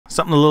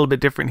Something a little bit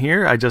different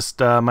here. I just,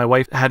 my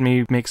wife had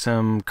me make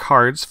some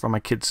cards for my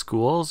kids'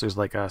 schools. There's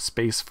like a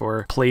space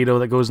for Play-Doh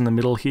that goes in the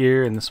middle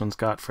here, and this one's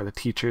got for the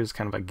teachers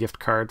kind of a gift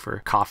card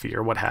for coffee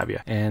or what have you.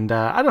 And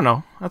I don't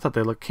know, I thought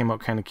they came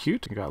out kind of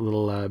cute. You got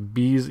little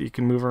bees that you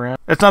can move around.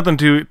 It's nothing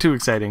too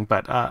exciting,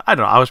 but I don't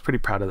know, I was pretty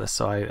proud of this,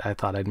 so I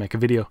thought I'd make a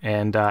video.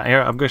 And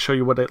here, I'm going to show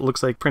you what it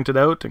looks like printed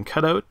out and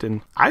cut out,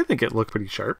 and I think it looked pretty sharp.